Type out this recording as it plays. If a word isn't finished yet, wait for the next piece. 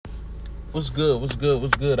What's good? What's good?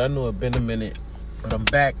 What's good? I know it's been a minute, but I'm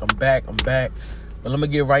back. But let me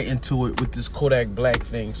get right into it with this Kodak Black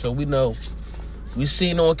thing. So we know, we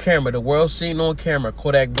seen on camera, the world seen on camera,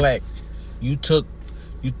 Kodak Black, you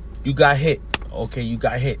got hit. Okay, you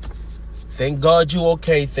got hit. Thank God you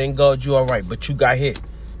okay. Thank God you all right. But you got hit.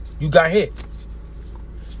 You got hit.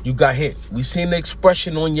 You got hit. We seen the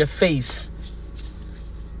expression on your face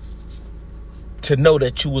to know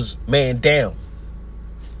that you was man down.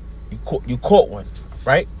 You caught one,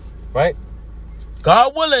 right? Right?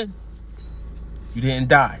 God willing, you didn't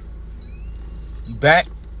die. You back.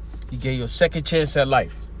 You gave you a second chance at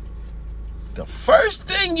life. The first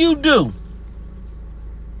thing you do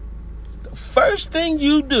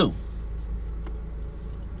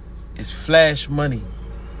is flash money.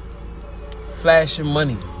 Flashing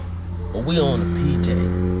money. But we on the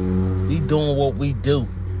PJ. We doing what we do.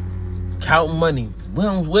 Counting money.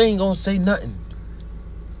 We ain't gonna say nothing.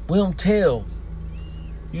 We don't tell.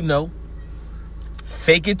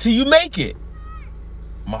 Fake it till you make it.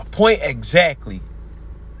 My point exactly.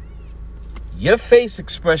 Your face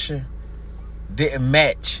expression didn't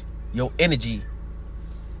match your energy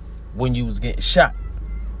when you was getting shot.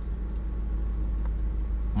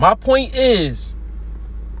 My point is,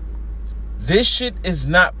 this shit is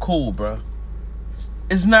not cool, bro.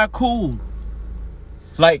 It's not cool.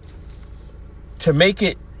 Like, to make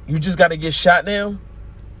it, you just got to get shot down.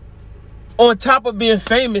 On top of being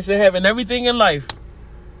famous and having everything in life,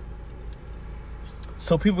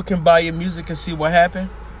 so people can buy your music and see what happened.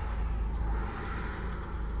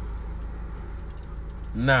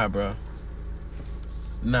 Nah, bro.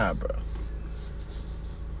 But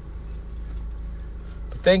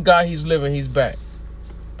thank God he's living. He's back.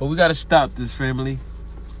 But we got to stop this, family.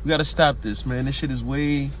 We got to stop this, man. This shit is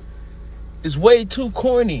way too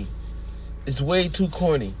corny. It's way too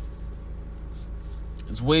corny.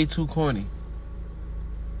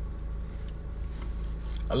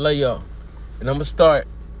 I love y'all. And I'm going to start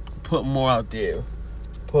putting more out there.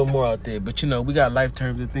 But, we got life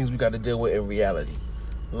terms and things we got to deal with in reality.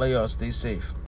 I love y'all. Stay safe.